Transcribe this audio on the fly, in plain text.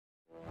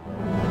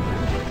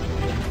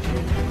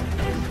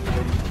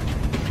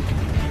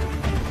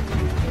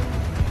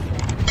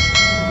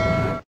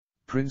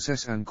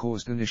Princess Anne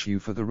caused an issue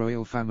for the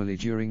royal family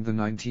during the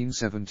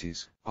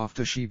 1970s,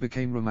 after she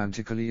became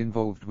romantically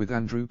involved with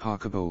Andrew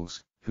Parker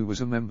Bowles, who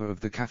was a member of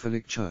the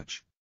Catholic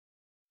Church.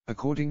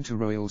 According to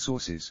royal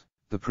sources,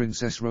 the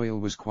Princess Royal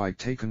was quite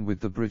taken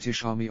with the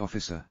British Army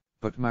officer,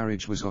 but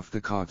marriage was off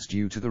the cards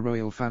due to the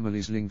royal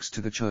family's links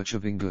to the Church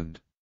of England.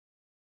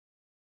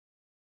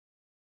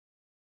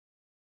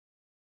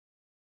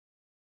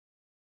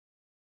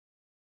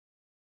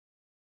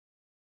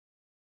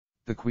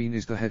 The Queen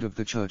is the head of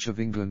the Church of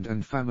England,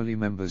 and family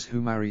members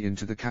who marry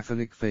into the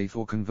Catholic faith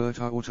or convert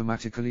are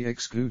automatically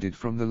excluded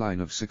from the line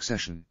of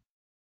succession.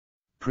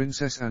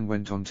 Princess Anne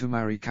went on to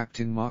marry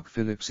Captain Mark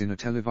Phillips in a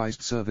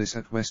televised service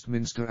at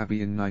Westminster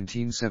Abbey in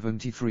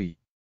 1973.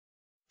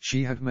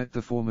 She had met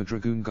the former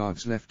Dragoon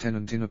Guards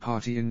lieutenant in a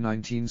party in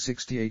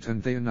 1968,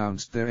 and they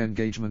announced their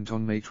engagement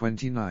on May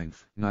 29,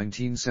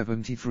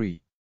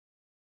 1973.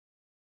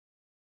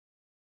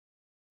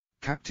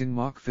 Captain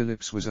Mark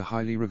Phillips was a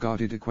highly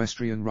regarded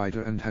equestrian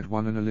rider and had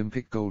won an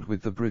Olympic gold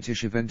with the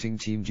British eventing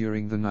team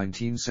during the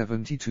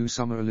 1972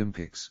 Summer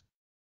Olympics.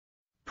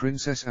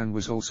 Princess Anne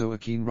was also a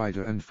keen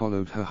rider and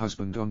followed her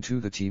husband onto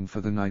the team for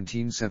the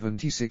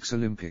 1976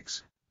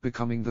 Olympics,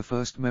 becoming the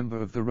first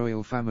member of the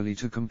royal family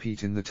to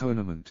compete in the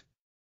tournament.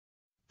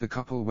 The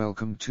couple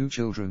welcomed 2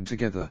 children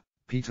together,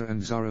 Peter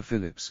and Zara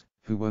Phillips,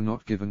 who were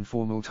not given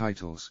formal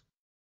titles.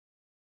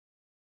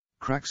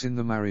 Cracks in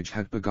the marriage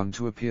had begun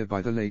to appear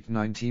by the late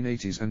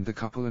 1980s, and the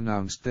couple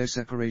announced their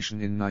separation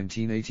in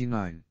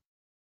 1989.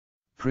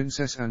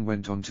 Princess Anne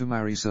went on to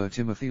marry Sir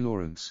Timothy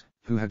Lawrence,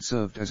 who had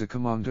served as a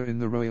commander in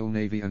the Royal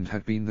Navy and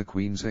had been the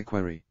Queen's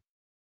equerry.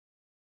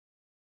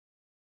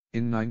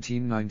 In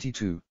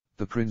 1992,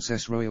 the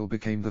Princess Royal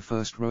became the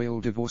first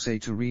royal divorcee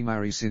to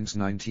remarry since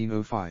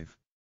 1905.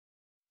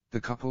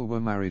 The couple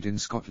were married in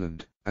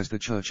Scotland, as the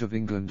Church of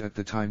England at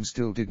the time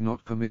still did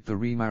not permit the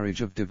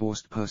remarriage of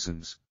divorced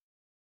persons.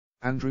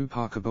 Andrew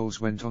Parker Bowles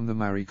went on to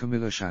marry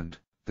Camilla Shand,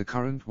 the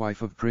current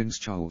wife of Prince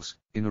Charles,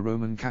 in a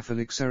Roman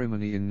Catholic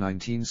ceremony in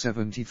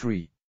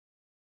 1973.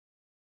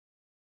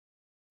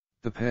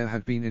 The pair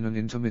had been in an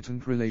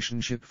intermittent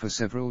relationship for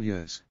several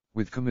years,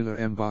 with Camilla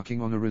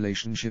embarking on a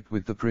relationship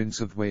with the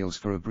Prince of Wales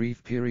for a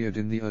brief period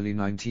in the early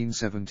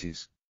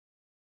 1970s.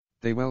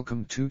 They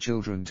welcomed 2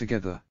 children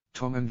together,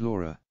 Tom and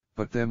Laura,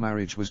 but their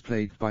marriage was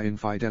plagued by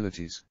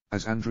infidelities,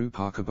 as Andrew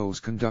Parker Bowles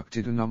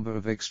conducted a number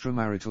of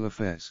extramarital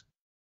affairs.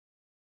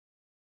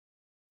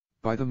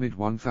 By the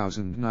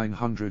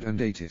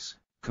mid-1980s,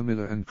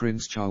 Camilla and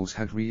Prince Charles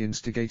had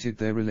re-instigated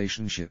their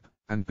relationship,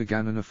 and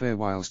began an affair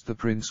whilst the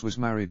prince was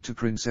married to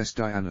Princess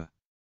Diana.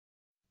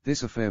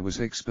 This affair was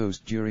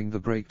exposed during the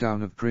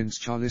breakdown of Prince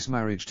Charles'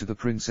 marriage to the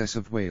Princess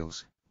of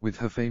Wales, with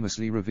her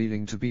famously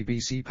revealing to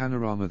BBC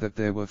Panorama that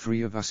there were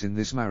 3 of us in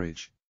this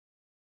marriage.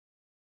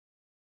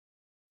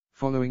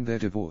 Following their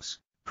divorce,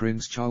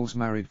 Prince Charles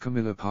married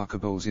Camilla Parker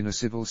Bowles in a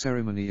civil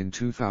ceremony in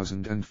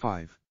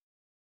 2005.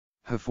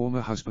 Her former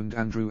husband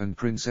Andrew and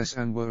Princess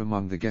Anne were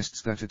among the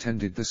guests that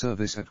attended the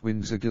service at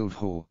Windsor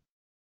Guildhall.